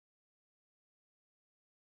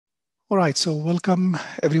All right, so welcome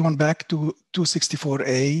everyone back to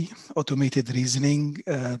 264A, Automated Reasoning.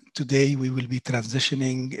 Today we will be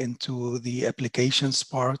transitioning into the applications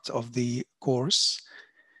part of the course.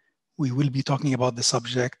 We will be talking about the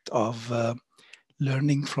subject of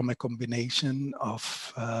learning from a combination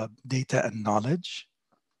of data and knowledge.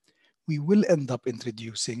 We will end up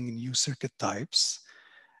introducing new circuit types,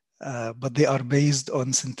 but they are based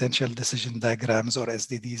on sentential decision diagrams, or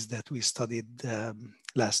SDDs, that we studied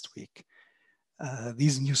last week.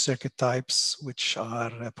 These new circuit types, which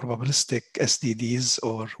are probabilistic SDDs,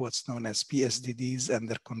 or what's known as PSDDs, and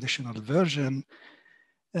their conditional version,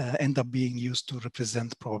 end up being used to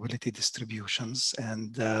represent probability distributions.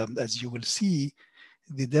 And as you will see,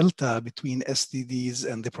 the delta between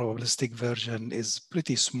SDDs and the probabilistic version is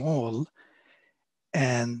pretty small.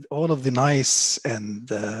 And all of the nice and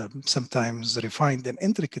sometimes refined and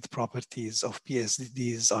intricate properties of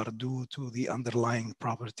PSDDs are due to the underlying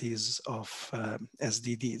properties of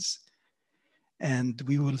SDDs. And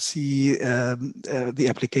we will see the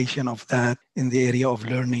application of that in the area of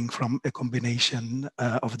learning from a combination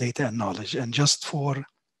of data and knowledge. And just for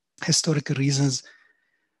historical reasons,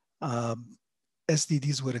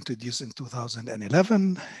 SDDs were introduced in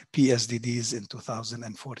 2011, PSDDs in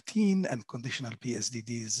 2014, and conditional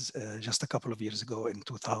PSDDs just a couple of years ago in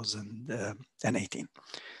 2018.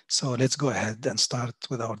 So let's go ahead and start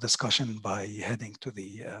with our discussion by heading to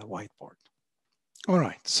the whiteboard. All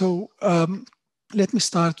right, so let me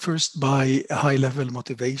start first by a high-level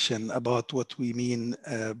motivation about what we mean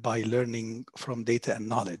by learning from data and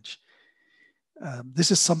knowledge. This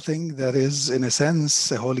is something that is, in a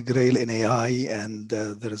sense, a holy grail in AI, and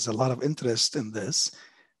there is a lot of interest in this,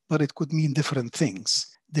 but it could mean different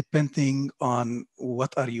things depending on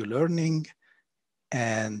what are you learning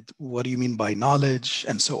and what do you mean by knowledge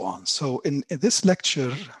and so on. So in this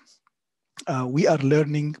lecture, we are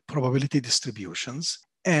learning probability distributions.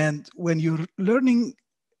 And when you're learning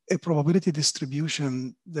a probability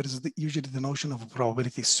distribution, there is usually the notion of a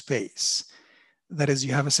probability space. That is,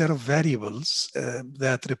 you have a set of variables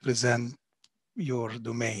that represent your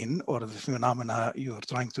domain or the phenomena you're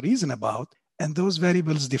trying to reason about. And those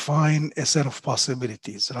variables define a set of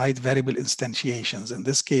possibilities, right? Variable instantiations. In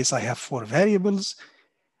this case, I have 4 variables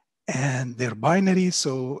and they're binary.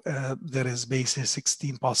 So there is basically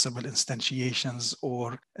 16 possible instantiations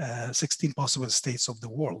or 16 possible states of the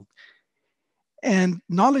world. And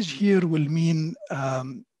knowledge here will mean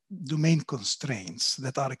domain constraints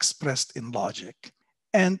that are expressed in logic.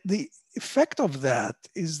 And the effect of that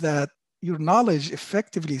is that your knowledge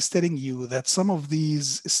effectively is telling you that some of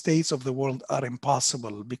these states of the world are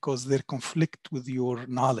impossible because they conflict with your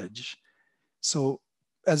knowledge. So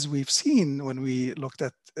as we've seen when we looked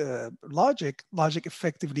at logic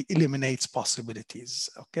effectively eliminates possibilities,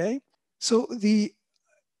 okay? So the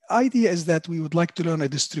idea is that we would like to learn a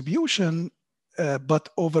distribution but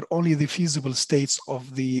over only the feasible states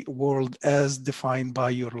of the world as defined by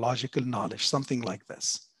your logical knowledge, something like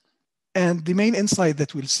this. And the main insight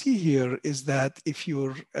that we'll see here is that if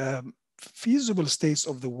your feasible states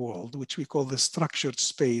of the world, which we call the structured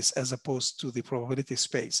space as opposed to the probability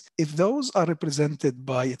space, if those are represented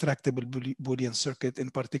by a tractable Boolean circuit, in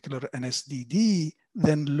particular an SDD,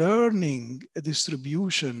 then learning a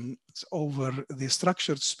distribution over the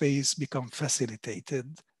structured space become facilitated.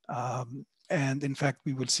 And in fact,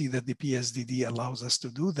 we will see that the PSDD allows us to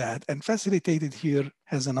do that. And facilitated here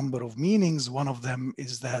has a number of meanings. One of them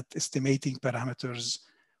is that estimating parameters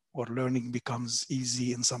or learning becomes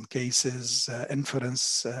easy in some cases,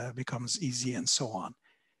 inference becomes easy, and so on.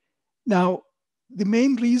 Now, the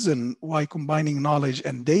main reason why combining knowledge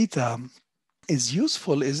and data is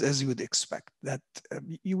useful is, as you would expect, that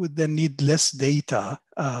you would then need less data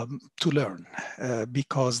to learn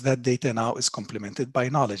because that data now is complemented by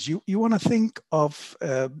knowledge. You want to think of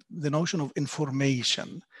the notion of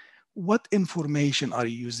information. What information are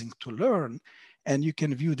you using to learn? And you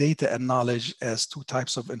can view data and knowledge as 2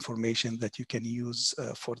 types of information that you can use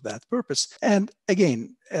for that purpose. And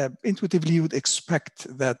again, intuitively, you would expect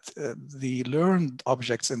that the learned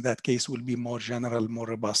objects in that case will be more general, more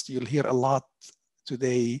robust. You'll hear a lot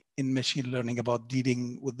today in machine learning about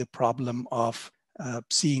dealing with the problem of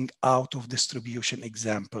seeing out of distribution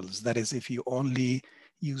examples. That is, if you only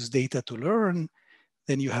use data to learn,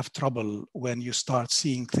 then you have trouble when you start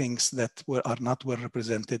seeing things that are not well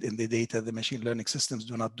represented in the data. The machine learning systems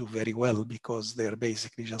do not do very well because they're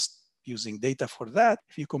basically just using data for that.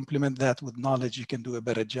 If you complement that with knowledge, you can do a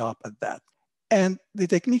better job at that. And the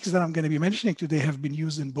techniques that I'm going to be mentioning today have been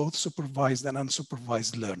used in both supervised and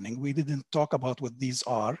unsupervised learning. We didn't talk about what these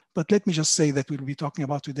are, but let me just say that we'll be talking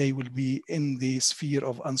about today will be in the sphere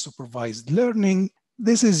of unsupervised learning,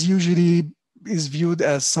 This is usually viewed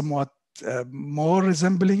as somewhat more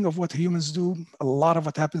resembling of what humans do. A lot of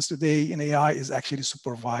what happens today in AI is actually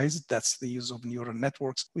supervised. That's the use of neural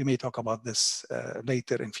networks. We may talk about this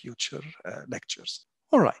later in future lectures.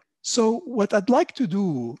 All right, so what I'd like to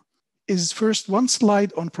do is first one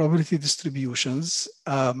slide on probability distributions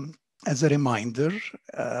as a reminder.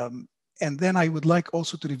 And then I would like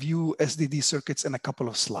also to review SDD circuits in a couple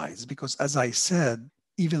of slides, because as I said,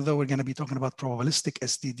 even though we're going to be talking about probabilistic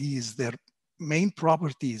SDDs, their main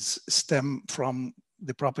properties stem from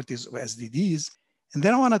the properties of SDDs. And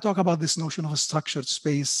then I want to talk about this notion of a structured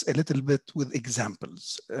space a little bit with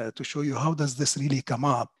examples to show you how does this really come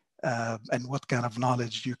up and what kind of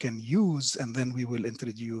knowledge you can use. And then we will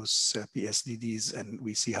introduce PSDDs and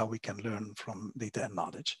we see how we can learn from data and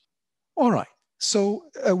knowledge. All right, so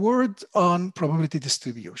a word on probability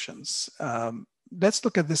distributions. Let's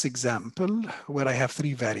look at this example where I have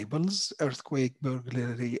three variables: earthquake,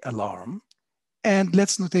 burglary, alarm. And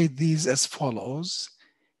let's notate these as follows.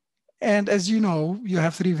 And as you know, you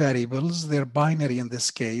have three variables. They're binary in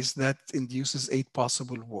this case. That induces 8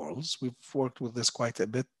 possible worlds. We've worked with this quite a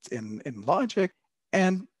bit in logic.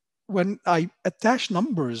 And when I attach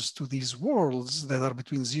numbers to these worlds that are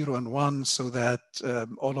between 0 and 1, so that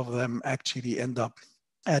all of them actually end up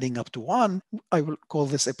adding up to 1, I will call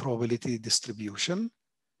this a probability distribution.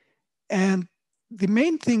 And the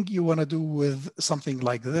main thing you want to do with something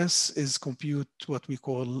like this is compute what we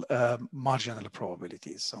call marginal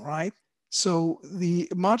probabilities, all right? So the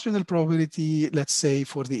marginal probability, let's say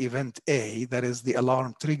for the event A, that is the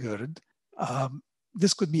alarm triggered,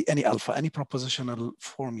 this could be any alpha, any propositional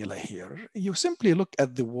formula here. You simply look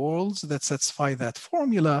at the worlds that satisfy that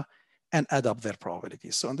formula and add up their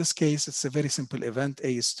probabilities. So in this case, it's a very simple event.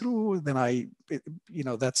 A is true, then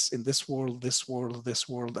that's in this world, this world, this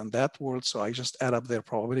world, and that world. So I just add up their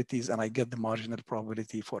probabilities and I get the marginal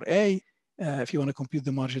probability for A. If you want to compute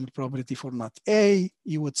the marginal probability for not A,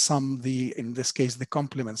 you would sum in this case, the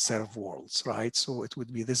complement set of worlds, right? So it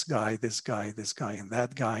would be this guy, this guy, this guy, and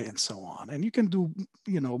that guy, and so on. And you can do,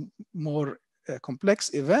 more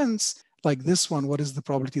complex events like this one. What is the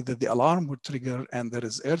probability that the alarm would trigger and there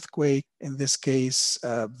is earthquake? In this case,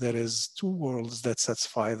 there is 2 worlds that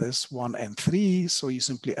satisfy this, 1 and 3. So you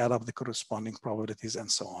simply add up the corresponding probabilities and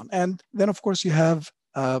so on. And then of course you have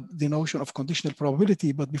the notion of conditional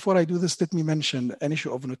probability. But before I do this, let me mention an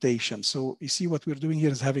issue of notation. So you see what we're doing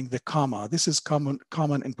here is having the comma. This is common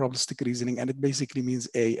in probabilistic reasoning, and it basically means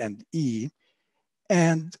A and E.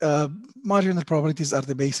 And marginal probabilities are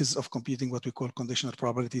the basis of computing what we call conditional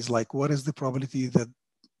probabilities, like what is the probability that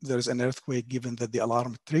there is an earthquake given that the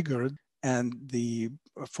alarm triggered, and the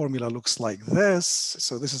formula looks like this.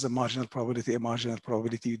 So this is a marginal probability,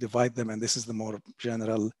 you divide them, and this is the more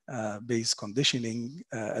general base conditioning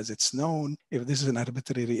as it's known. If this is an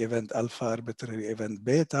arbitrary event alpha, arbitrary event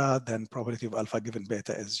beta, then probability of alpha given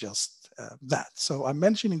beta is just that. So I'm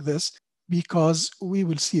mentioning this because we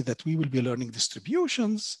will see that we will be learning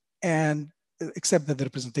distributions, and except that the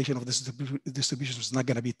representation of this distribution is not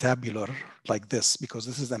going to be tabular like this, because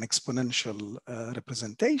this is an exponential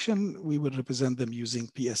representation. We will represent them using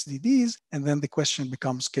PSDDs. And then the question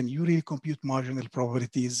becomes, can you really compute marginal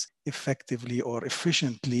probabilities effectively or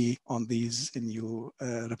efficiently on these new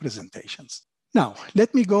representations? Now,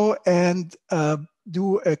 let me go and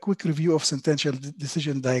do a quick review of sentential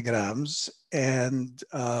decision diagrams and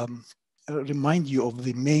remind you of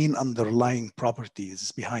the main underlying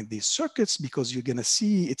properties behind these circuits, because you're going to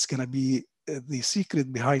see it's going to be the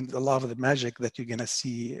secret behind a lot of the magic that you're going to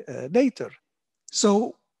see later.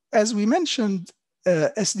 So as we mentioned,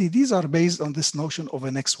 SDDs are based on this notion of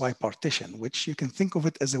an XY partition, which you can think of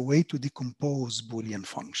it as a way to decompose Boolean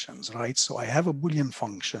functions, right? So I have a Boolean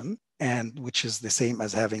function, and which is the same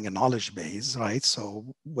as having a knowledge base, right?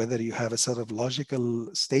 So whether you have a set of logical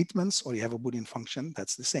statements or you have a Boolean function,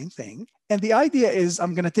 that's the same thing. And the idea is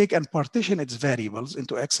I'm going to take and partition its variables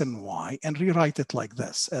into X and Y and rewrite it like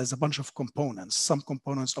this as a bunch of components, some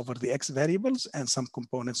components over the X variables and some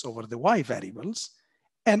components over the Y variables.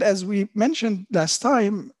 And as we mentioned last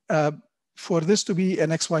time, for this to be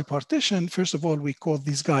an XY partition, first of all, we call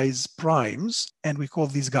these guys primes and we call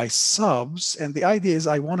these guys subs. And the idea is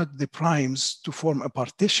I wanted the primes to form a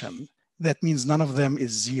partition. That means none of them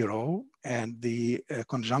is 0, and the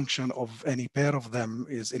conjunction of any pair of them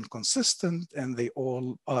is inconsistent, and they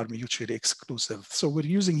all are mutually exclusive. So we're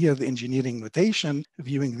using here the engineering notation,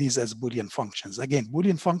 viewing these as Boolean functions. Again,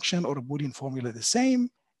 Boolean function or a Boolean formula the same.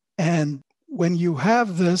 And when you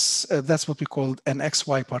have this, that's what we call an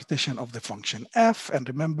XY partition of the function f. And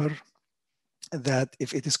remember that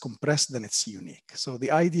if it is compressed, then it's unique. So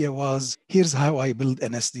the idea was, here's how I build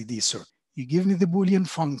an SDD circuit. You give me the Boolean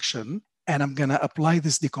function, and I'm gonna apply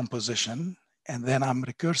this decomposition, and then I'm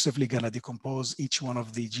recursively gonna decompose each one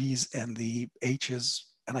of the G's and the H's,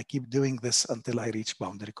 and I keep doing this until I reach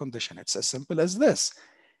boundary condition. It's as simple as this.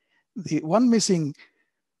 The one missing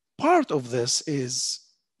part of this is,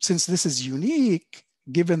 since this is unique,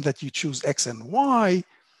 given that you choose X and Y,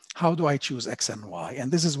 how do I choose X and Y?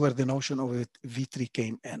 And this is where the notion of a V3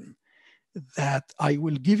 came in, that I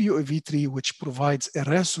will give you a V3 which provides a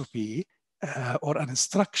recipe or an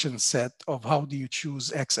instruction set of how do you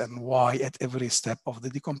choose X and Y at every step of the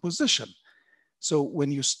decomposition. So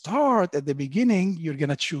when you start at the beginning, you're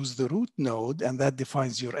gonna choose the root node, and that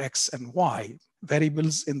defines your X and Y.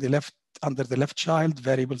 Variables in the left, under the left child,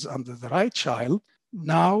 variables under the right child.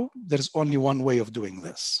 Now, there's only one way of doing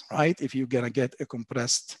this, right? If you're gonna get a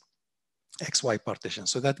compressed XY partition.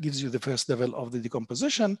 So that gives you the first level of the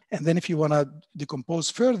decomposition. And then if you wanna decompose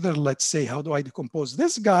further, let's say, how do I decompose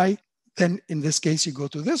this guy? Then in this case, you go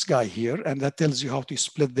to this guy here, and that tells you how to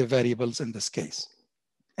split the variables in this case.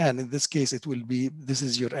 And in this case, it will be, this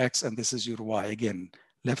is your X and this is your Y. Again,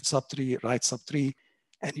 left subtree, right subtree,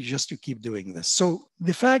 and you keep doing this. So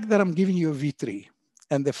the fact that I'm giving you a V3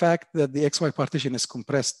 and the fact that the XY partition is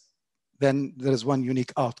compressed, then there is one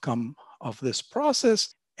unique outcome of this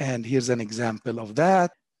process. And here's an example of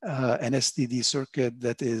that, an SDD circuit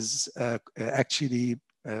that is actually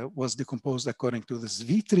was decomposed according to this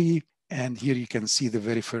V3. And here you can see the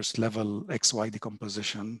very first level XY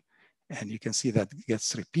decomposition. And you can see that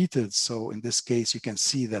gets repeated. So in this case, you can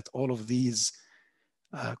see that all of these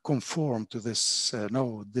conform to this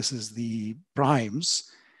node. This is the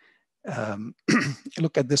primes.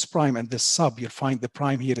 Look at this prime and this sub. You'll find the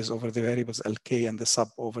prime here is over the variables LK and the sub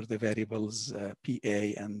over the variables PA,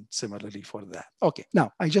 and similarly for that. Okay,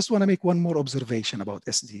 now I just want to make one more observation about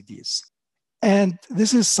SDDs. And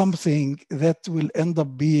this is something that will end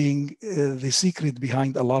up being the secret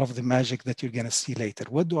behind a lot of the magic that you're going to see later.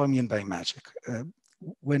 What do I mean by magic?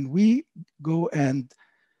 When we go and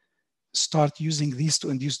start using these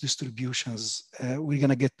to induce distributions, we're going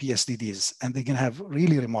to get PSDDs, and they're going to have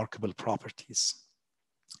really remarkable properties.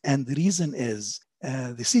 And the reason is,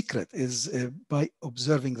 the secret is by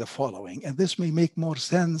observing the following, and this may make more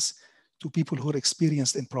sense to people who are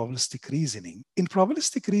experienced in probabilistic reasoning. In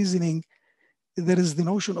probabilistic reasoning, there is the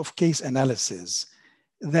notion of case analysis,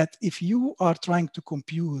 that if you are trying to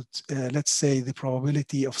compute, let's say, the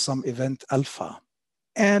probability of some event alpha,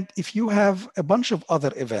 and if you have a bunch of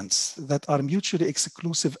other events that are mutually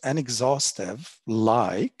exclusive and exhaustive,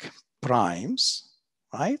 like primes,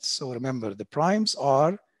 right? So remember, the primes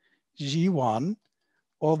are G1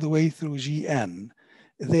 all the way through Gn.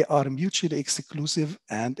 They are mutually exclusive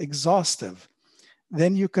and exhaustive.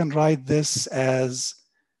 Then you can write this as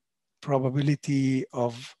probability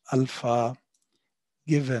of alpha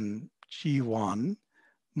given G1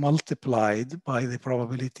 multiplied by the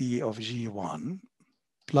probability of G1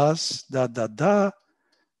 plus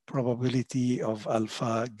probability of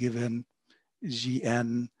alpha given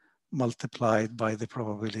Gn multiplied by the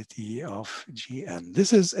probability of Gn.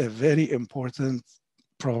 This is a very important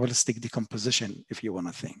probabilistic decomposition, if you want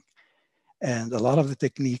to think. And a lot of the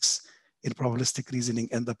techniques in probabilistic reasoning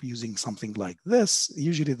end up using something like this.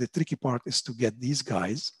 Usually the tricky part is to get these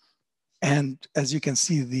guys. And as you can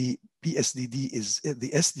see, the PSDD is,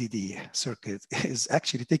 the SDD circuit is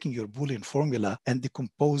actually taking your Boolean formula and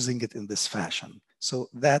decomposing it in this fashion. So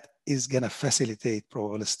that is going to facilitate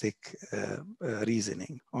probabilistic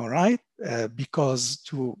reasoning, all right? Because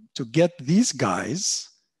to get these guys,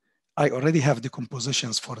 I already have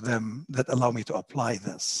decompositions for them that allow me to apply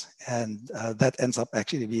this. And that ends up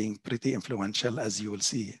actually being pretty influential, as you will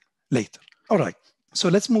see later. All right, so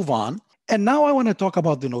let's move on. And now I want to talk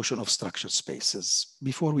about the notion of structured spaces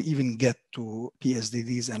before we even get to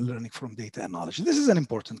PSDDs and learning from data and knowledge. This is an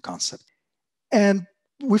important concept. And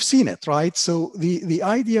we've seen it, right? So the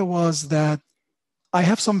idea was that I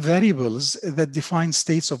have some variables that define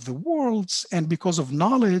states of the worlds, and because of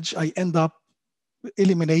knowledge, I end up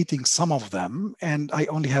eliminating some of them, and I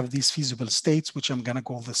only have these feasible states, which I'm going to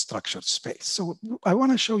call the structured space. So I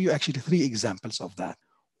want to show you actually 3 examples of that.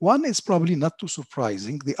 One is probably not too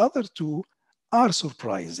surprising. The other 2 are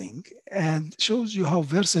surprising and shows you how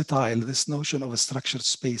versatile this notion of a structured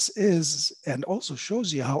space is, and also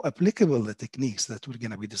shows you how applicable the techniques that we're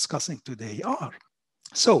going to be discussing today are.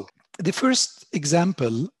 So the first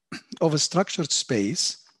example of a structured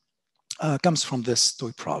space comes from this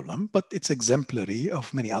toy problem, but it's exemplary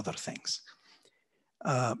of many other things.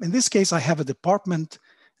 In this case, I have a department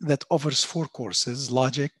that offers 4 courses: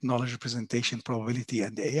 logic, knowledge representation, probability,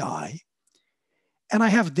 and AI. And I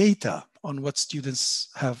have data on what students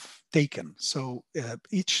have taken. So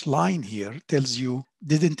each line here tells you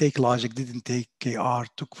didn't take logic, didn't take KR,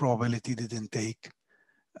 took probability, didn't take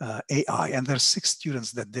AI. And there's 6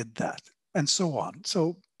 students that did that, and so on.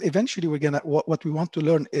 So eventually we're gonna, what we want to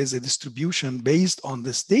learn is a distribution based on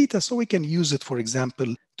this data, so we can use it, for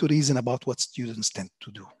example, to reason about what students tend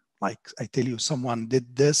to do. Like I tell you, someone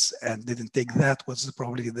did this and didn't take that, what's the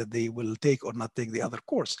probability that they will take or not take the other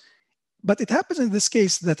course? But it happens in this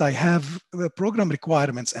case that I have program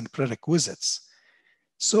requirements and prerequisites.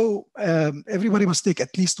 So everybody must take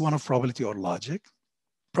at least one of probability or logic.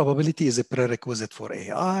 Probability is a prerequisite for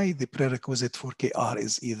AI. The prerequisite for KR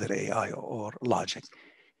is either AI or logic.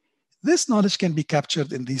 This knowledge can be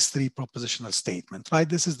captured in these 3 propositional statements, right?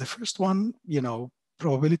 This is the first one,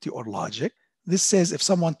 probability or logic. This says if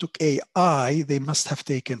someone took AI, they must have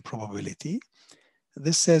taken probability.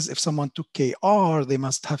 This says if someone took KR, they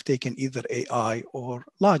must have taken either AI or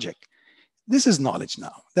logic. This is knowledge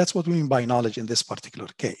now. That's what we mean by knowledge in this particular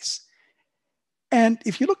case. And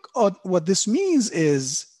if you look at what this means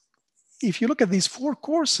is, if you look at these 4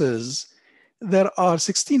 courses, there are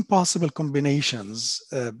 16 possible combinations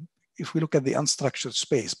if we look at the unstructured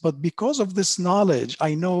space. But because of this knowledge,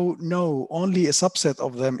 I know only a subset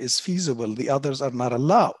of them is feasible. The others are not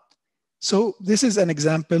allowed. So this is an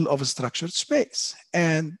example of a structured space.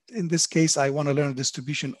 And in this case, I want to learn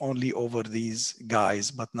distribution only over these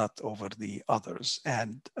guys, but not over the others.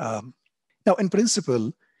 And now in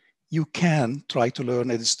principle, you can try to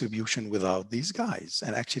learn a distribution without these guys.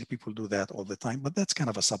 And actually people do that all the time, but that's kind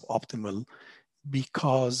of a suboptimal,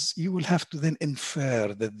 because you will have to then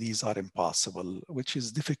infer that these are impossible, which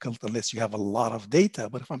is difficult unless you have a lot of data.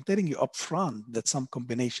 But if I'm telling you upfront that some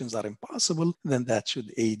combinations are impossible, then that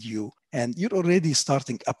should aid you. And you're already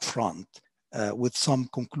starting upfront with some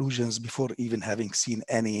conclusions before even having seen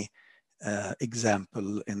any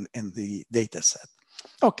example in the data set.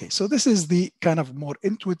 Okay, so this is the kind of more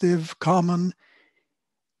intuitive, common.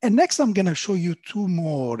 And next, I'm going to show you 2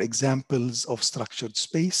 more examples of structured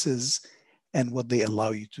spaces and what they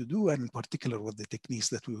allow you to do, and in particular, what the techniques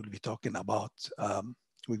that we will be talking about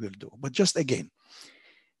we will do. But just again,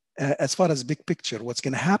 as far as big picture, what's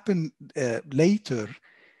going to happen later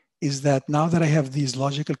is that now that I have these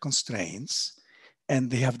logical constraints and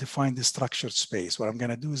they have defined the structured space, what I'm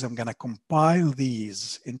going to do is I'm going to compile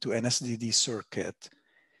these into an SDD circuit,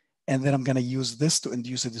 and then I'm going to use this to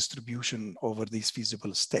induce a distribution over these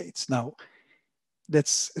feasible states. Now,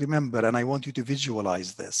 let's remember, and I want you to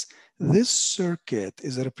visualize this. This circuit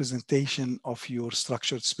is a representation of your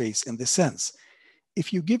structured space in the sense,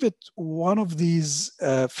 if you give it one of these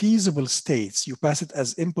feasible states, you pass it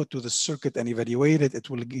as input to the circuit and evaluate it, it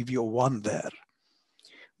will give you a 1 there.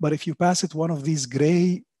 But if you pass it one of these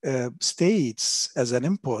gray states as an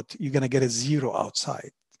input, you're going to get a 0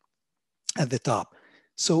 outside at the top.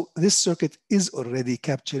 So this circuit is already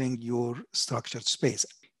capturing your structured space.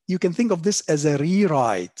 You can think of this as a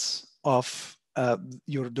rewrite of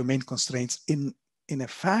your domain constraints in a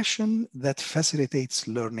fashion that facilitates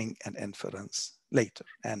learning and inference later.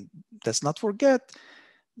 And let's not forget,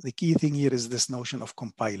 the key thing here is this notion of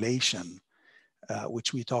compilation,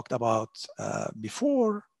 which we talked about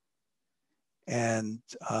before. And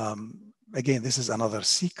again, this is another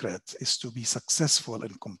secret, is to be successful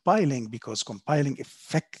in compiling, because compiling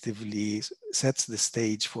effectively sets the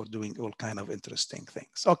stage for doing all kind of interesting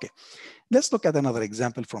things. Okay, let's look at another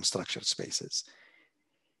example from structured spaces.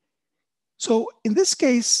 So in this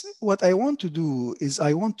case, what I want to do is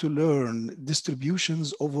I want to learn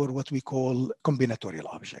distributions over what we call combinatorial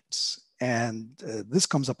objects. And this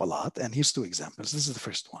comes up a lot. And here's 2 examples. This is the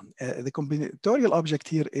first one. The combinatorial object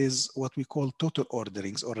here is what we call total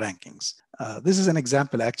orderings or rankings. This is an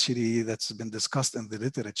example actually that's been discussed in the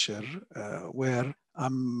literature where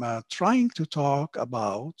I'm trying to talk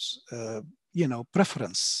about,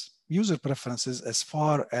 preference, user preferences as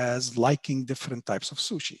far as liking different types of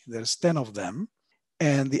sushi. There's 10 of them.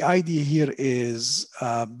 And the idea here is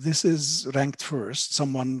this is ranked first.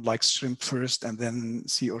 Someone likes shrimp first, and then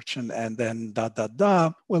sea urchin, and then ...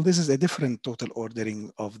 Well, this is a different total ordering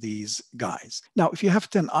of these guys. Now, if you have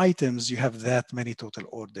 10 items, you have that many total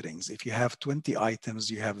orderings. If you have 20 items,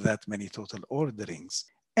 you have that many total orderings.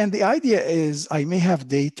 And the idea is I may have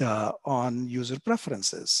data on user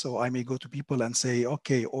preferences. So I may go to people and say,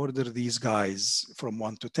 okay, order these guys from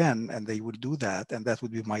 1 to 10, and they will do that. And that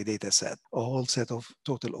would be my data set, a whole set of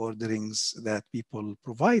total orderings that people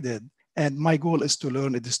provided. And my goal is to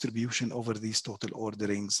learn a distribution over these total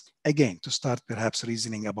orderings. Again, to start perhaps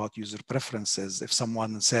reasoning about user preferences. If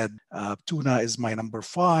someone said, tuna is my number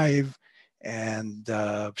 5, and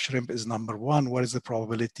shrimp is number 1, what is the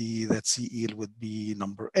probability that sea eel would be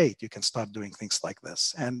number 8? You can start doing things like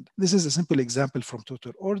this. And this is a simple example from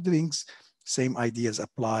total orderings. Same ideas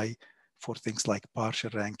apply for things like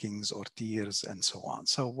partial rankings or tiers and so on.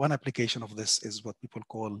 So one application of this is what people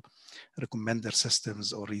call recommender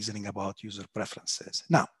systems or reasoning about user preferences.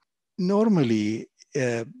 Now, normally,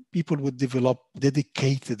 people would develop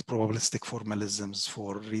dedicated probabilistic formalisms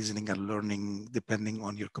for reasoning and learning depending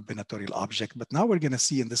on your combinatorial object. But now we're going to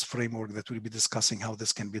see in this framework that we'll be discussing how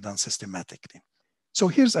this can be done systematically. So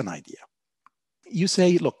here's an idea. You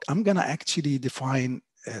say, look, I'm going to actually define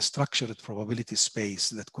a structured probability space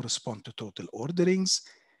that correspond to total orderings.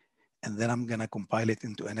 And then I'm going to compile it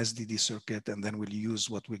into an SDD circuit. And then we'll use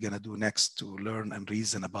what we're going to do next to learn and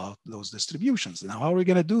reason about those distributions. Now, how are we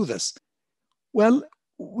going to do this? Well,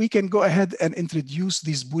 we can go ahead and introduce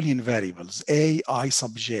these Boolean variables, A, I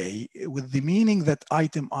sub j, with the meaning that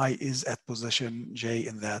item I is at position j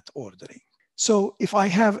in that ordering. So if I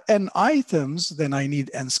have n items, then I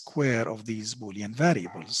need n square of these Boolean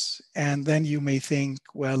variables. And then you may think,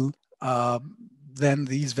 well, then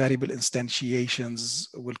these variable instantiations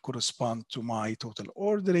will correspond to my total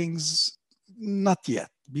orderings. Not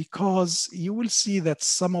yet, because you will see that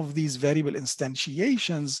some of these variable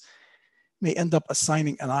instantiations may end up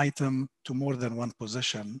assigning an item to more than one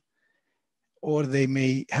position, or they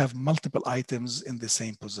may have multiple items in the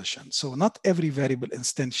same position. So not every variable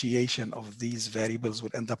instantiation of these variables will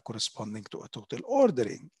end up corresponding to a total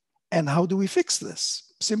ordering. And how do we fix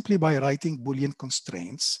this? Simply by writing Boolean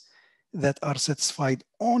constraints that are satisfied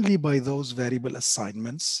only by those variable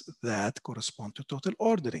assignments that correspond to total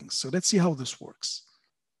ordering. So let's see how this works.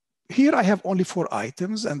 Here I have only 4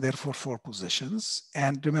 items and therefore 4 positions.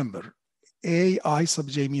 And remember, I sub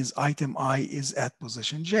j means item I is at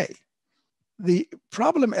position j. The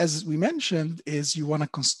problem, as we mentioned, is you want to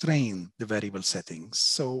constrain the variable settings.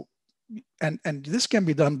 So, and this can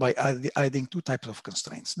be done by adding 2 types of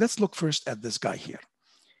constraints. Let's look first at this guy here.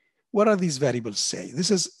 What are these variables say? This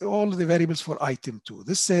is all the variables for item 2.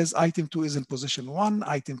 This says item 2 is in position 1,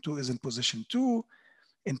 item 2 is in position 2,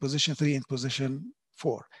 in position 3, in position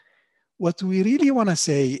 4. What we really want to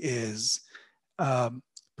say is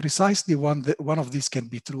precisely one of these can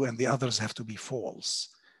be true and the others have to be false,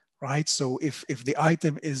 right? So if the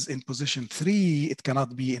item is in position 3, it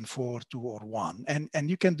cannot be in 4, 2, or 1. And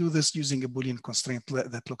you can do this using a Boolean constraint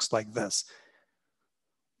that looks like this.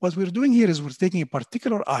 What we're doing here is we're taking a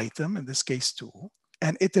particular item, in this case 2,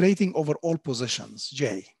 and iterating over all positions,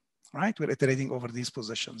 j, right? We're iterating over these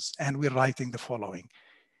positions and we're writing the following.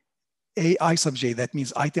 I sub j, that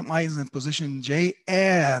means item I is in position j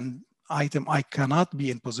and item I cannot be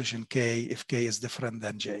in position k if k is different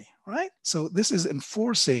than j, right? So this is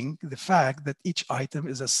enforcing the fact that each item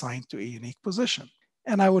is assigned to a unique position.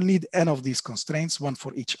 And I will need n of these constraints, 1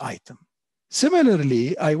 for each item.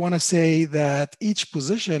 Similarly, I want to say that each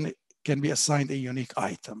position can be assigned a unique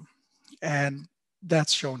item. And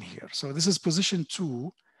that's shown here. So this is position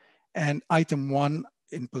 2 and item 1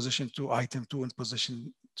 in position 2, item 2 in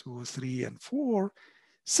position 2, 3, and 4.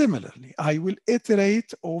 Similarly, I will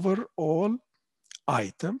iterate over all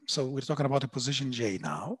items. So we're talking about a position j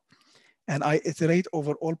now. And I iterate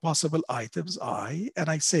over all possible items I. And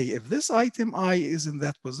I say, if this item I is in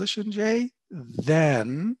that position j,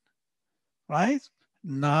 then, right,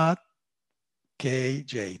 not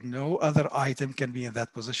kj. No other item can be in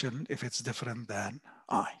that position if it's different than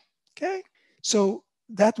I. Okay? So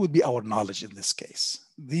that would be our knowledge in this case,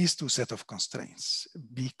 these 2 sets of constraints,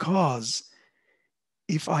 because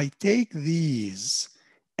if I take these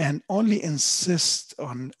and only insist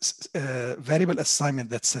on variable assignment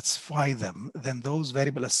that satisfy them, then those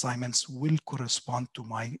variable assignments will correspond to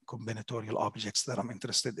my combinatorial objects that I'm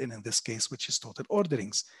interested in this case, which is total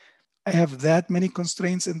orderings. I have that many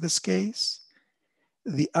constraints in this case.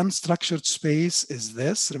 The unstructured space is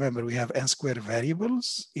this. Remember, we have n square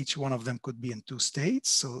variables. Each one of them could be in 2 states.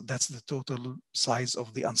 So that's the total size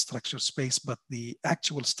of the unstructured space. But the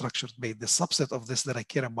actual structured space, the subset of this that I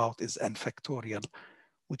care about is n factorial,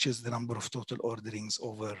 which is the number of total orderings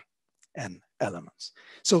over n elements.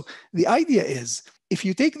 So the idea is, if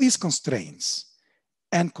you take these constraints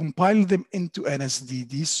and compile them into an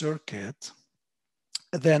SDD circuit,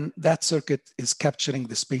 then that circuit is capturing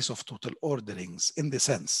the space of total orderings in the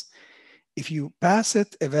sense, if you pass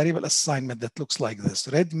it a variable assignment that looks like this,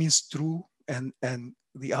 red means true and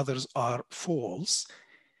the others are false,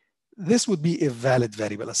 this would be a valid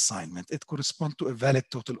variable assignment. It corresponds to a valid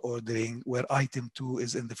total ordering where item 2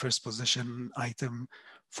 is in the first position, item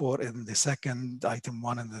 4 in the second, item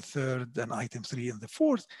 1 in the third, and item 3 in the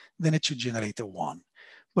fourth, then it should generate a 1.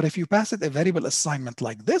 But if you pass it a variable assignment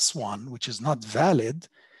like this one, which is not valid,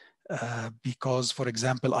 because, for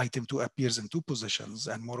example, item 2 appears in 2 positions,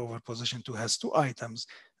 and moreover, position 2 has 2 items,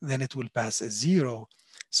 then it will pass as 0.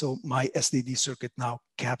 So my SDD circuit now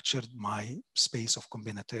captured my space of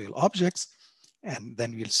combinatorial objects, and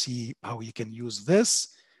then we'll see how you can use this.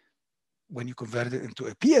 When you convert it into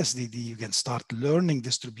a PSDD, you can start learning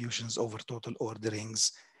distributions over total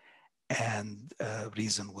orderings and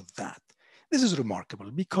reason with that. This is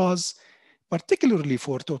remarkable because particularly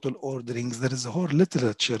for total orderings, there is a whole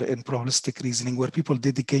literature in probabilistic reasoning where people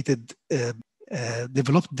developed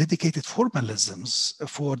dedicated formalisms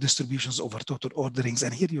for distributions over total orderings,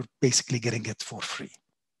 and here you're basically getting it for free.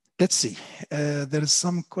 Let's see, there is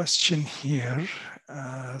some question here.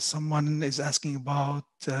 Someone is asking about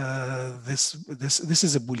this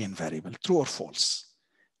is a Boolean variable, true or false,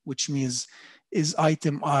 which means is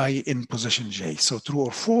item I in position J, so true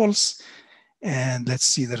or false. And let's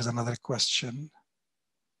see, there's another question.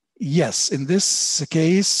 Yes, in this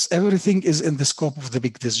case, everything is in the scope of the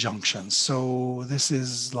big disjunction. So this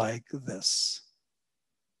is like this.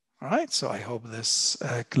 All right, so I hope this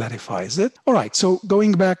clarifies it. All right, so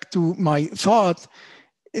going back to my thought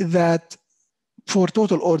that for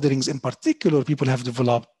total orderings in particular, people have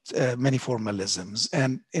developed many formalisms.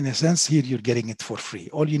 And in a sense, here you're getting it for free.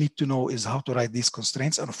 All you need to know is how to write these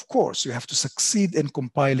constraints. And of course, you have to succeed in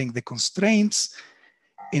compiling the constraints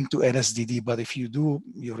into an SDD. But if you do,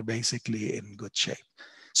 you're basically in good shape.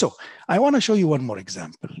 So I want to show you one more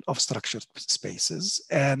example of structured spaces.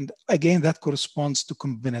 And again, that corresponds to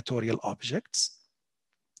combinatorial objects.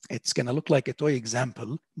 It's going to look like a toy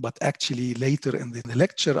example, but actually later in the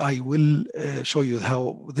lecture, I will show you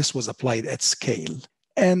how this was applied at scale.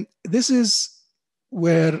 And this is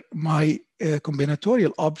where my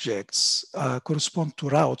combinatorial objects correspond to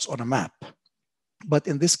routes on a map. But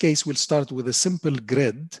in this case, we'll start with a simple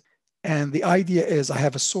grid. And the idea is I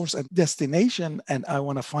have a source and destination, and I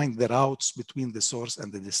want to find the routes between the source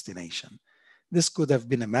and the destination. This could have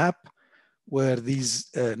been a map where these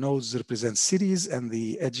nodes represent cities and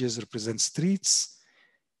the edges represent streets.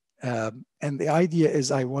 And the idea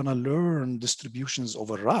is I want to learn distributions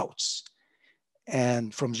over routes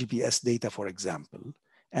and from GPS data, for example.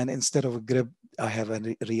 And instead of a grid, I have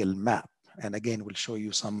a real map. And again, we'll show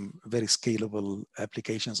you some very scalable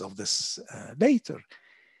applications of this later.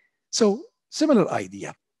 So similar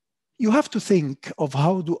idea. You have to think of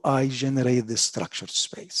how do I generate this structured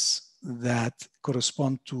space that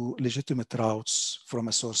correspond to legitimate routes from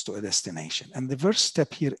a source to a destination. And the first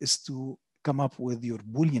step here is to come up with your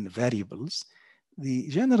Boolean variables. The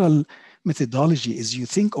general methodology is you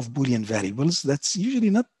think of Boolean variables. That's usually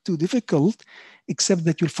not too difficult, except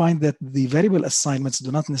that you'll find that the variable assignments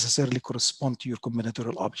do not necessarily correspond to your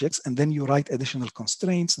combinatorial objects. And then you write additional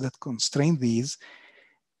constraints that constrain these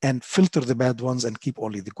and filter the bad ones and keep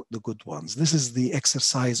only the good ones. This is the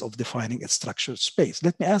exercise of defining a structured space.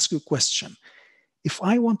 Let me ask you a question. If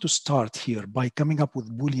I want to start here by coming up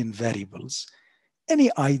with Boolean variables, any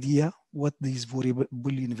idea what these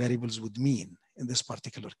Boolean variables would mean in this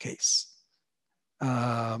particular case?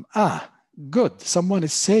 Good. Someone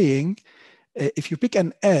is saying, if you pick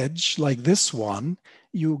an edge like this one,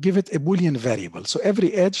 you give it a Boolean variable. So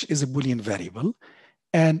every edge is a Boolean variable.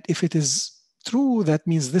 And if it is true, that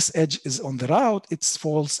means this edge is on the route. It's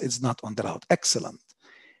false, it's not on the route. Excellent.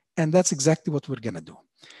 And that's exactly what we're going to do.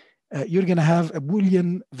 You're going to have a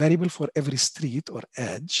Boolean variable for every street or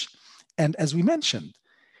edge. And as we mentioned,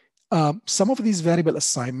 some of these variable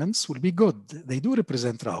assignments will be good. They do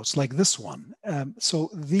represent routes like this one.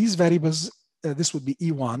 So these variables, this would be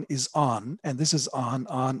E1 is on, and this is on,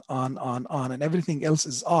 and everything else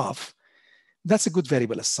is off. That's a good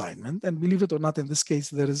variable assignment. And believe it or not, in this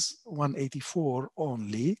case, there is 184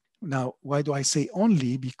 only. Now, why do I say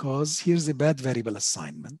only? Because here's a bad variable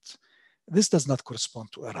assignment. This does not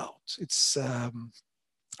correspond to a route. It's,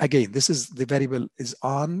 again, this is the variable is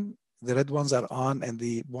on, the red ones are on, and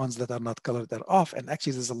the ones that are not colored are off. And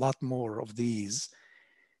actually, there's a lot more of these.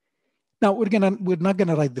 Now, we're not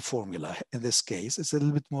gonna write the formula in this case. It's a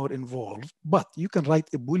little bit more involved, but you can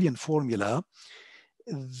write a Boolean formula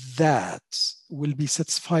that will be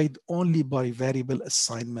satisfied only by variable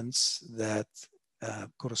assignments that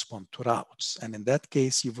correspond to routes. And in that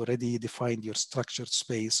case, you've already defined your structured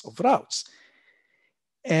space of routes.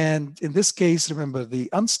 And in this case, remember, the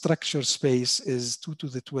unstructured space is 2 to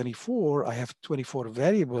the 24. I have 24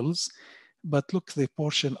 variables, but look, the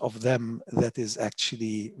portion of them that is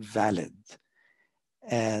actually valid.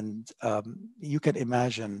 And you can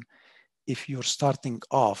imagine if you're starting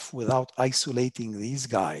off without isolating these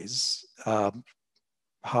guys,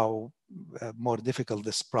 how more difficult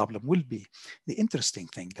this problem will be. The interesting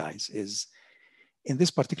thing, guys, is in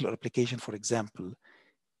this particular application, for example,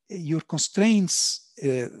 your constraints,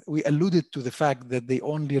 we alluded to the fact that they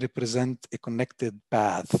only represent a connected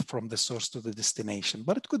path from the source to the destination,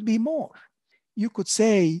 but it could be more. You could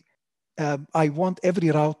say, I want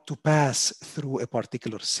every route to pass through a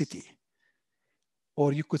particular city.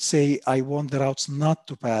 Or you could say, I want the routes not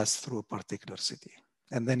to pass through a particular city.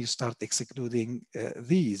 And then you start excluding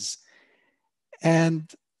these.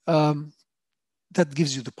 And that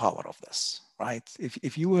gives you the power of this, right?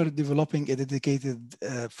 If you were developing a dedicated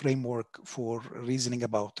framework for reasoning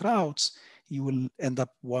about routes, you will end up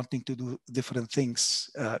wanting to do different things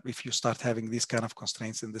if you start having these kind of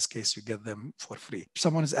constraints. In this case, you get them for free.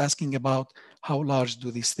 Someone is asking about how large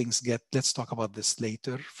do these things get. Let's talk about this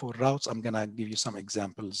later. For routes, I'm gonna give you some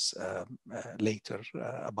examples later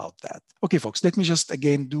about that. Okay, folks, let me just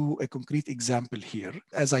again do a concrete example here.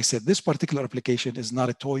 As I said, this particular application is not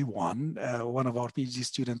a toy one. One of our PhD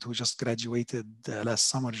students who just graduated last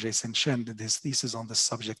summer, Jason Shen, did his thesis on this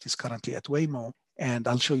subject. He's currently at Waymo. And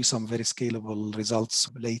I'll show you some very scalable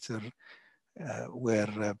results later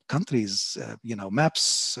where countries,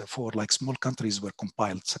 maps for like small countries were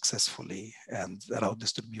compiled successfully and route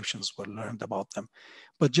distributions were learned about them.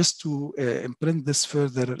 But just to imprint this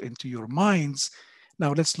further into your minds,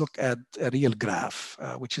 now let's look at a real graph,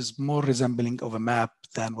 which is more resembling of a map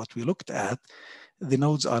than what we looked at. The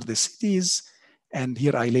nodes are the cities, and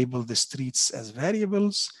here I label the streets as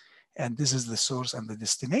variables. And this is the source and the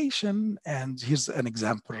destination. And here's an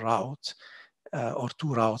example route or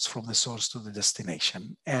two routes from the source to the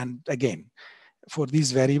destination. And again, for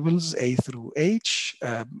these variables, A through H,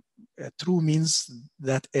 true means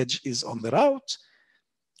that edge is on the route.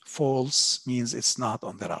 False means it's not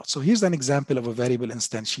on the route. So here's an example of a variable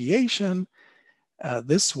instantiation.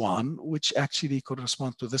 This one, which actually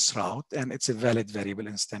corresponds to this route, and it's a valid variable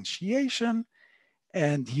instantiation.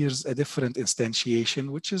 And here's a different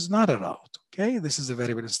instantiation, which is not a route, okay? This is a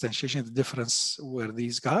variable instantiation. The difference were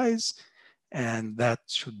these guys, and that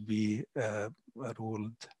should be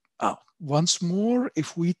ruled out. Once more,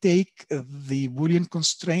 if we take the Boolean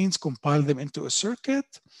constraints, compile them into a circuit,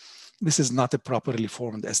 this is not a properly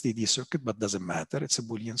formed SDD circuit, but doesn't matter. It's a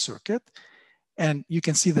Boolean circuit. And you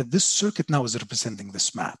can see that this circuit now is representing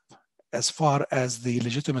this map. As far as the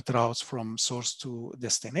legitimate routes from source to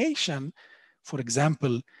destination, for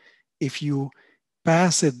example, if you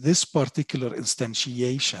pass it this particular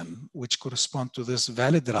instantiation, which corresponds to this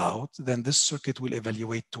valid route, then this circuit will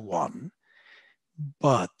evaluate to 1.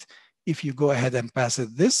 But if you go ahead and pass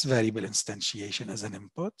it this variable instantiation as an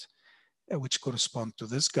input, which corresponds to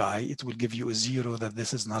this guy, it will give you a 0 that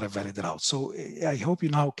this is not a valid route. So I hope you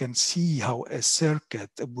now can see how a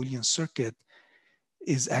circuit, a Boolean circuit,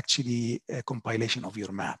 is actually a compilation of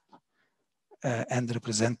your map. And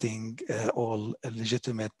representing all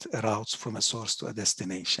legitimate routes from a source to a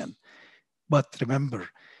destination. But remember,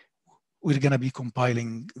 we're going to be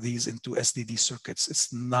compiling these into SDD circuits.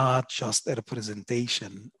 It's not just a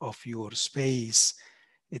representation of your space.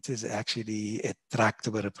 It is actually a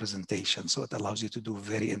tractable representation. So it allows you to do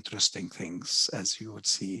very interesting things, as you would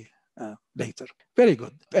see later. Very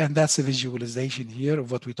good. And that's a visualization here of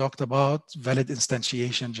what we talked about. Valid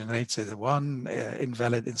instantiation generates a 1,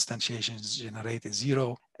 invalid instantiations generate a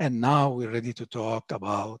 0. And now we're ready to talk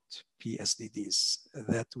about PSDDs,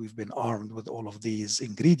 that we've been armed with all of these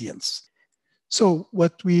ingredients. So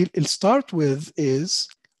what we'll start with is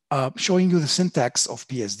showing you the syntax of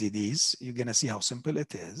PSDDs. You're going to see how simple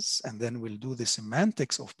it is. And then we'll do the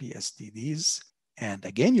semantics of PSDDs. And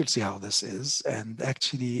again, you'll see how this is. And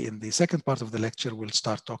actually, in the second part of the lecture, we'll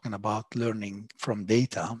start talking about learning from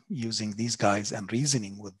data using these guys and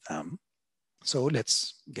reasoning with them. So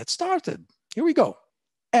let's get started. Here we go.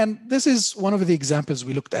 And this is one of the examples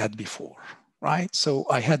we looked at before, right? So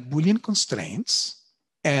I had Boolean constraints,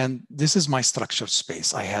 and this is my structured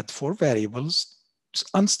space. I had 4 variables.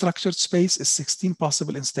 Unstructured space is 16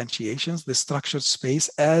 possible instantiations. The structured space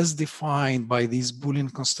as defined by these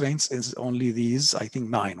Boolean constraints is only these, I think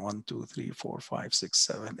 9, 1, 2, 3, 4, 5, 6,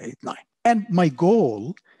 7, 8, 9. And my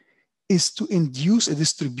goal is to induce a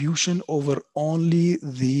distribution over only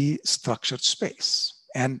the structured space.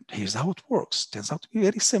 And here's how it works. It turns out to be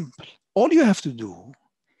very simple. All you have to do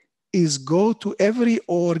is go to every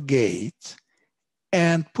OR gate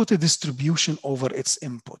and put a distribution over its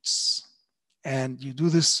inputs. And you do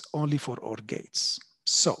this only for OR gates.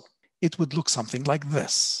 So it would look something like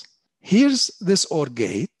this. Here's this OR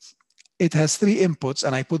gate. It has 3 inputs,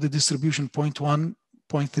 and I put the distribution 0.1,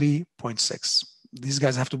 0.3, 0.6. These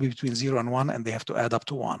guys have to be between 0 and 1, and they have to add up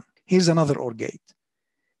to 1. Here's another OR gate,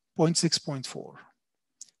 0.6, 0.4.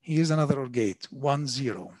 Here's another OR gate, 1,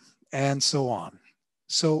 0, and so on.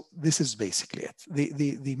 So this is basically it.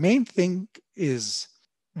 The main thing is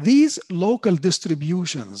these local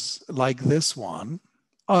distributions like this one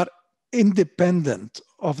are independent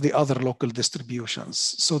of the other local distributions.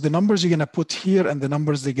 So the numbers you're going to put here and the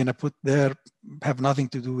numbers they're going to put there have nothing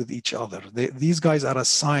to do with each other. These guys are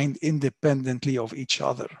assigned independently of each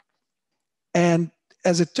other. And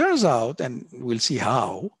as it turns out, and we'll see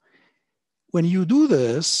how, when you do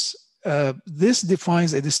this, this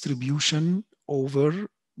defines a distribution over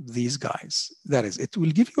these guys. That is, it will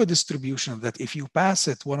give you a distribution that if you pass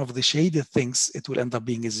it one of the shaded things, it will end up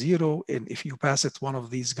being a 0. And if you pass it one of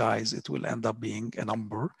these guys, it will end up being a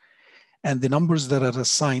number. And the numbers that are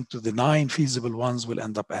assigned to the 9 feasible ones will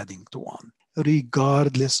end up adding to 1,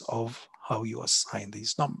 regardless of how you assign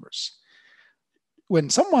these numbers. When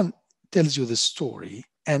someone tells you this story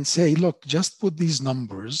and say, look, just put these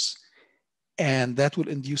numbers and that will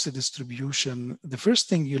induce a distribution, the first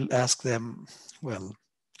thing you'll ask them, well,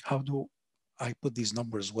 how do I put these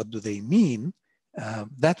numbers? What do they mean?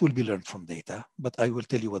 That will be learned from data, but I will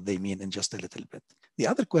tell you what they mean in just a little bit. The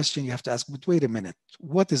other question you have to ask, but wait a minute,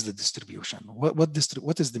 what is the distribution?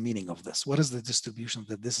 What is the meaning of this? What is the distribution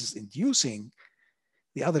that this is inducing?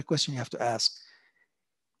 The other question you have to ask,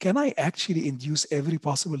 can I actually induce every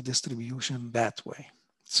possible distribution that way?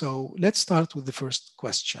 So let's start with the first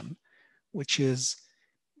question, which is,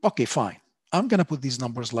 okay, fine. I'm going to put these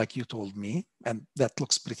numbers like you told me, and that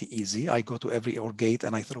looks pretty easy. I go to every OR gate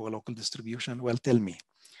and I throw a local distribution. Well, tell me,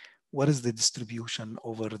 what is the distribution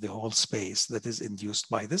over the whole space that is induced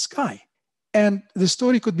by this guy? And the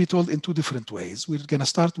story could be told in 2 different ways. We're going to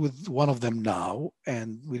start with one of them now,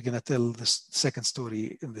 and we're going to tell the second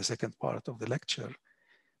story in the second part of the lecture.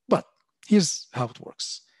 But here's how it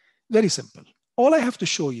works. Very simple. All I have to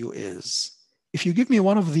show you is, if you give me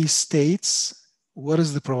one of these states, what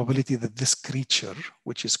is the probability that this creature,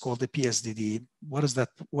 which is called the PSDD, what is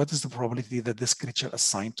the probability that this creature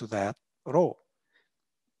assigned to that row?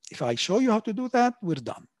 If I show you how to do that, we're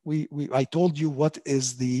done. I told you what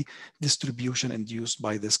is the distribution induced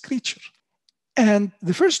by this creature. And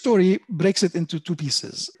the first story breaks it into 2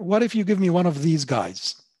 pieces. What if you give me one of these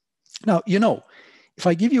guys? Now, you know, if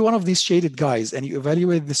I give you one of these shaded guys and you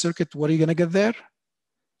evaluate the circuit, what are you going to get there?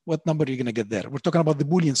 What number are you going to get there? We're talking about the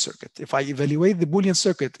Boolean circuit. If I evaluate the Boolean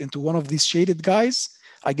circuit into one of these shaded guys,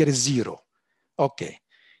 I get a 0. Okay.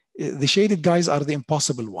 The shaded guys are the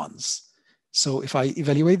impossible ones. So if I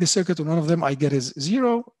evaluate the circuit on one of them, I get a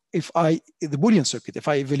 0. The Boolean circuit, if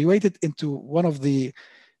I evaluate it into one of the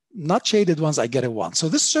not shaded ones, I get a 1. So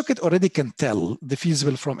this circuit already can tell the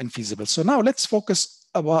feasible from infeasible. So now let's focus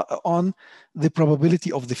on the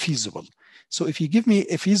probability of the feasible. So if you give me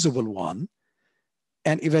a feasible one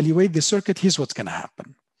and evaluate the circuit, here's what's going to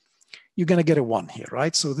happen. You're going to get a 1 here,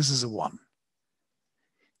 right? So this is a 1.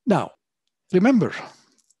 Now, remember,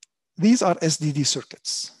 these are SDD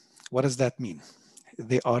circuits. What does that mean?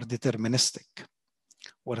 They are deterministic.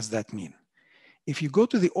 What does that mean? If you go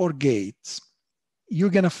to the OR gate, you're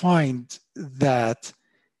going to find that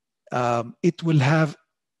it will have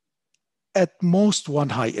at most 1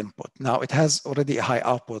 high input. Now, it has already a high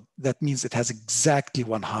output. That means it has exactly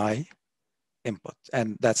 1 high input,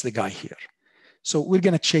 and that's the guy here. So we're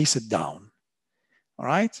going to chase it down. All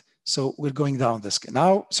right? So we're going down this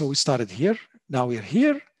now. So we started here. Now we're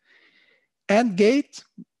here. AND gate,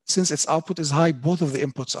 since its output is high, both of the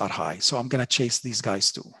inputs are high. So I'm going to chase these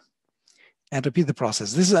guys too. And repeat the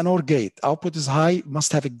process. This is an OR gate. Output is high,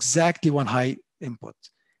 must have exactly 1 high input.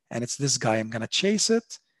 And it's this guy. I'm going to chase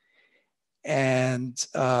it. And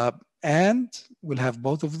we'll have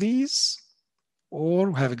both of these, or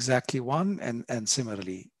we'll have exactly 1, and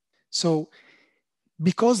similarly. So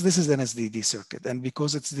because this is an SDD circuit and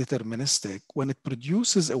because it's deterministic, when it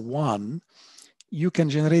produces a 1, you can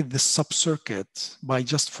generate this sub-circuit by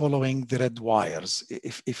just following the red wires.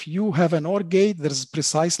 If you have an OR gate, there's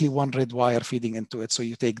precisely 1 red wire feeding into it, so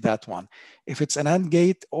you take that one. If it's an AND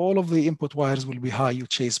gate, all of the input wires will be high, you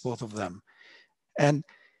chase both of them. And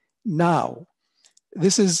now,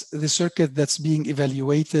 this is the circuit that's being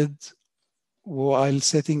evaluated while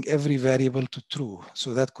setting every variable to true.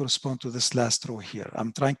 So that corresponds to this last row here.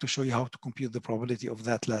 I'm trying to show you how to compute the probability of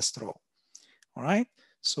that last row. All right,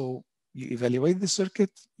 so you evaluate the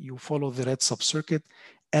circuit, you follow the red subcircuit,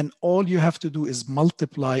 and all you have to do is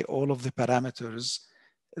multiply all of the parameters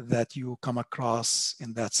that you come across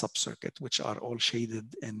in that subcircuit, which are all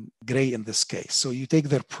shaded in gray in this case. So you take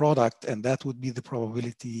their product, and that would be the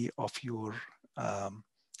probability of your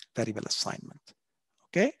variable assignment.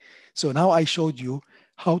 Okay, so now I showed you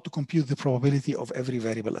how to compute the probability of every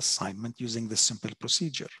variable assignment using this simple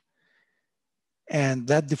procedure. And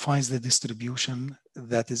that defines the distribution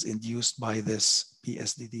that is induced by this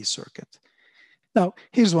PSDD circuit. Now,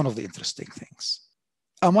 here's one of the interesting things.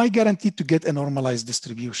 Am I guaranteed to get a normalized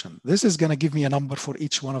distribution? This is going to give me a number for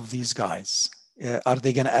each one of these guys. Are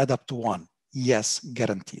they going to add up to 1? Yes,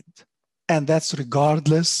 guaranteed. And that's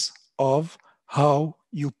regardless of how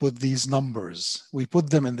you put these numbers. We put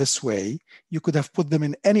them in this way. You could have put them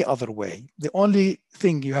in any other way. The only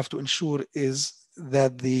thing you have to ensure is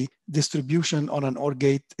that the distribution on an OR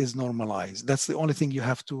gate is normalized. That's the only thing you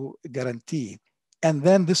have to guarantee. And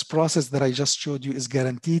then this process that I just showed you is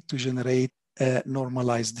guaranteed to generate a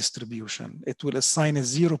normalized distribution. It will assign a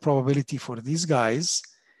 0 probability for these guys,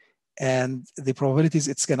 and the probabilities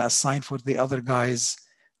it's going to assign for the other guys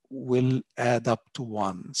will add up to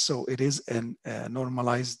 1. So it is a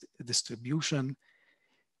normalized distribution,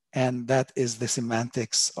 and that is the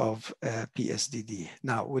semantics of PSDD.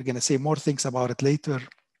 Now, we're going to say more things about it later,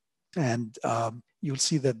 and you'll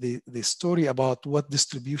see that the story about what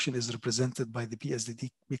distribution is represented by the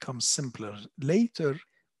PSDD becomes simpler later.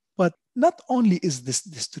 But not only is this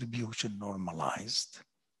distribution normalized,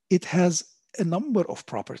 it has a number of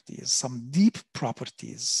properties, some deep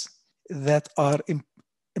properties that are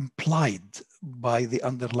implied by the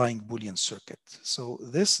underlying Boolean circuit. So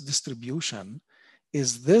this distribution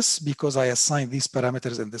is this because I assign these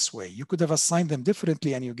parameters in this way. You could have assigned them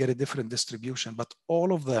differently and you get a different distribution, but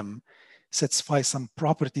all of them satisfy some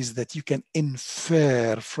properties that you can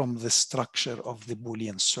infer from the structure of the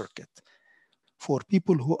Boolean circuit. For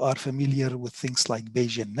people who are familiar with things like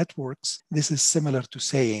Bayesian networks, this is similar to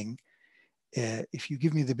saying, if you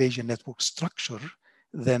give me the Bayesian network structure,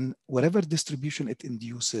 then whatever distribution it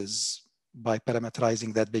induces by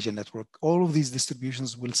parameterizing that Bayesian network, all of these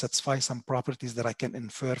distributions will satisfy some properties that I can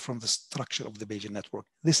infer from the structure of the Bayesian network.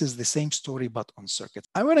 This is the same story, but on circuits.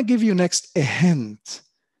 I want to give you next a hint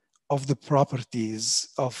of the properties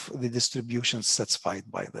of the distributions satisfied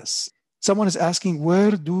by this. Someone is asking,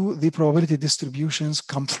 where do the probability distributions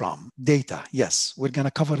come from? Data. Yes, we're going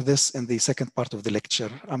to cover this in the second part of the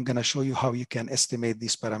lecture. I'm going to show you how you can estimate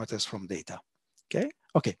these parameters from data. Okay.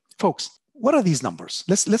 Okay, folks, what are these numbers?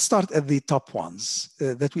 Let's start at the top ones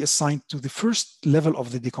that we assigned to the first level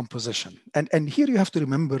of the decomposition. And here you have to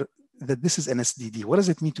remember that this is an SDD. What does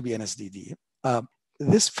it mean to be an SDD?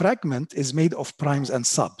 This fragment is made of primes and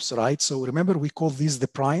subs, right? So remember, we call these the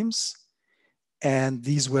primes. And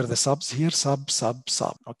these were the subs here, sub, sub,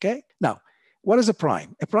 sub, okay? Now, what is a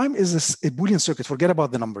prime? A prime is a Boolean circuit. Forget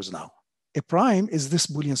about the numbers now. A prime is this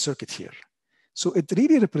Boolean circuit here. So it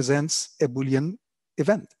really represents a Boolean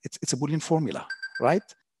event. It's a Boolean formula, right?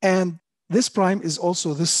 And this prime is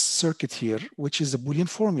also this circuit here, which is a Boolean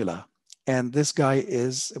formula. And this guy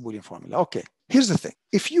is a Boolean formula. Okay, here's the thing.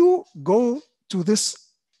 If you go to this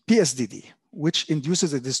PSDD, which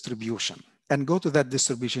induces a distribution, and go to that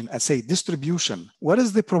distribution and say, distribution, what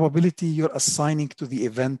is the probability you're assigning to the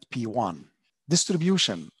event P1?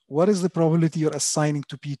 Distribution, what is the probability you're assigning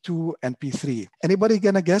to P2 and P3? Anybody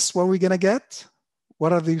gonna guess what we're gonna get?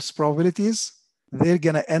 What are these probabilities? They're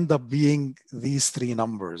gonna end up being these three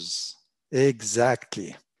numbers.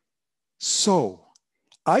 Exactly. So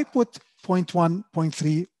I put 0.1,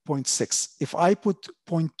 0.3, 0.6. If I put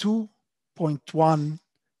 0.2, 0.1,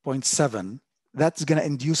 0.7, that's going to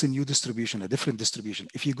induce a new distribution, a different distribution.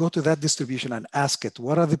 If you go to that distribution and ask it,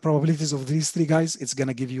 what are the probabilities of these three guys? It's going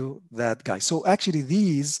to give you that guy. So actually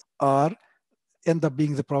these end up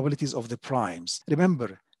being the probabilities of the primes.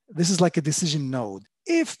 Remember, this is like a decision node.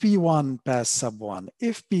 If P1 pass sub 1,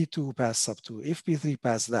 if P2 pass sub 2, if P3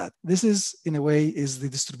 pass that, this is in a way is the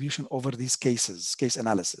distribution over these cases, case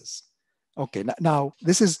analysis. Okay, now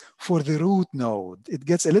this is for the root node. It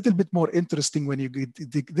gets a little bit more interesting when you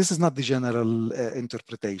get, this is not the general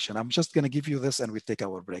interpretation. I'm just going to give you this and we take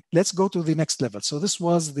our break. Let's go to the next level. So this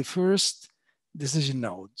was the first decision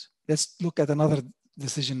node. Let's look at another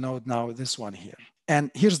decision node now, this one here. And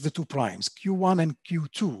here's the two primes, Q1 and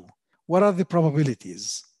Q2. What are the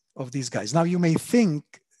probabilities of these guys? Now you may think,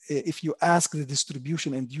 if you ask the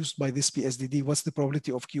distribution induced by this PSDD, what's the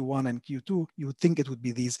probability of Q1 and Q2? You would think it would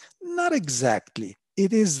be these. Not exactly.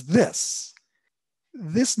 It is this.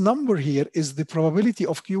 This number here is the probability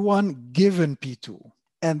of Q1 given P2.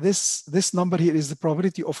 And this number here is the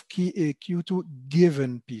probability of Q2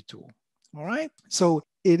 given P2. All right? So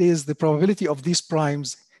it is the probability of these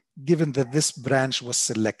primes given that this branch was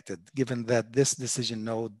selected, given that this decision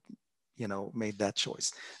node, made that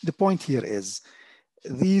choice. The point here is,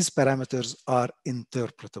 these parameters are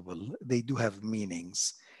interpretable. They do have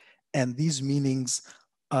meanings. And these meanings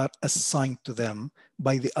are assigned to them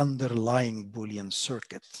by the underlying Boolean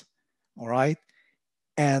circuit. All right?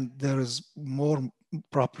 And there is more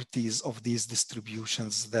properties of these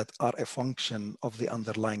distributions that are a function of the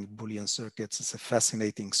underlying Boolean circuits. It's a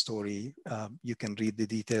fascinating story. You can read the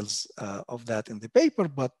details of that in the paper,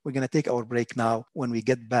 but we're going to take our break now. When we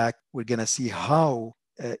get back, we're going to see how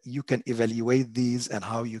you can evaluate these and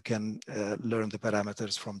how you can learn the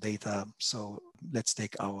parameters from data. So let's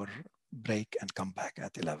take our break and come back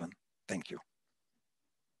at 11. Thank you.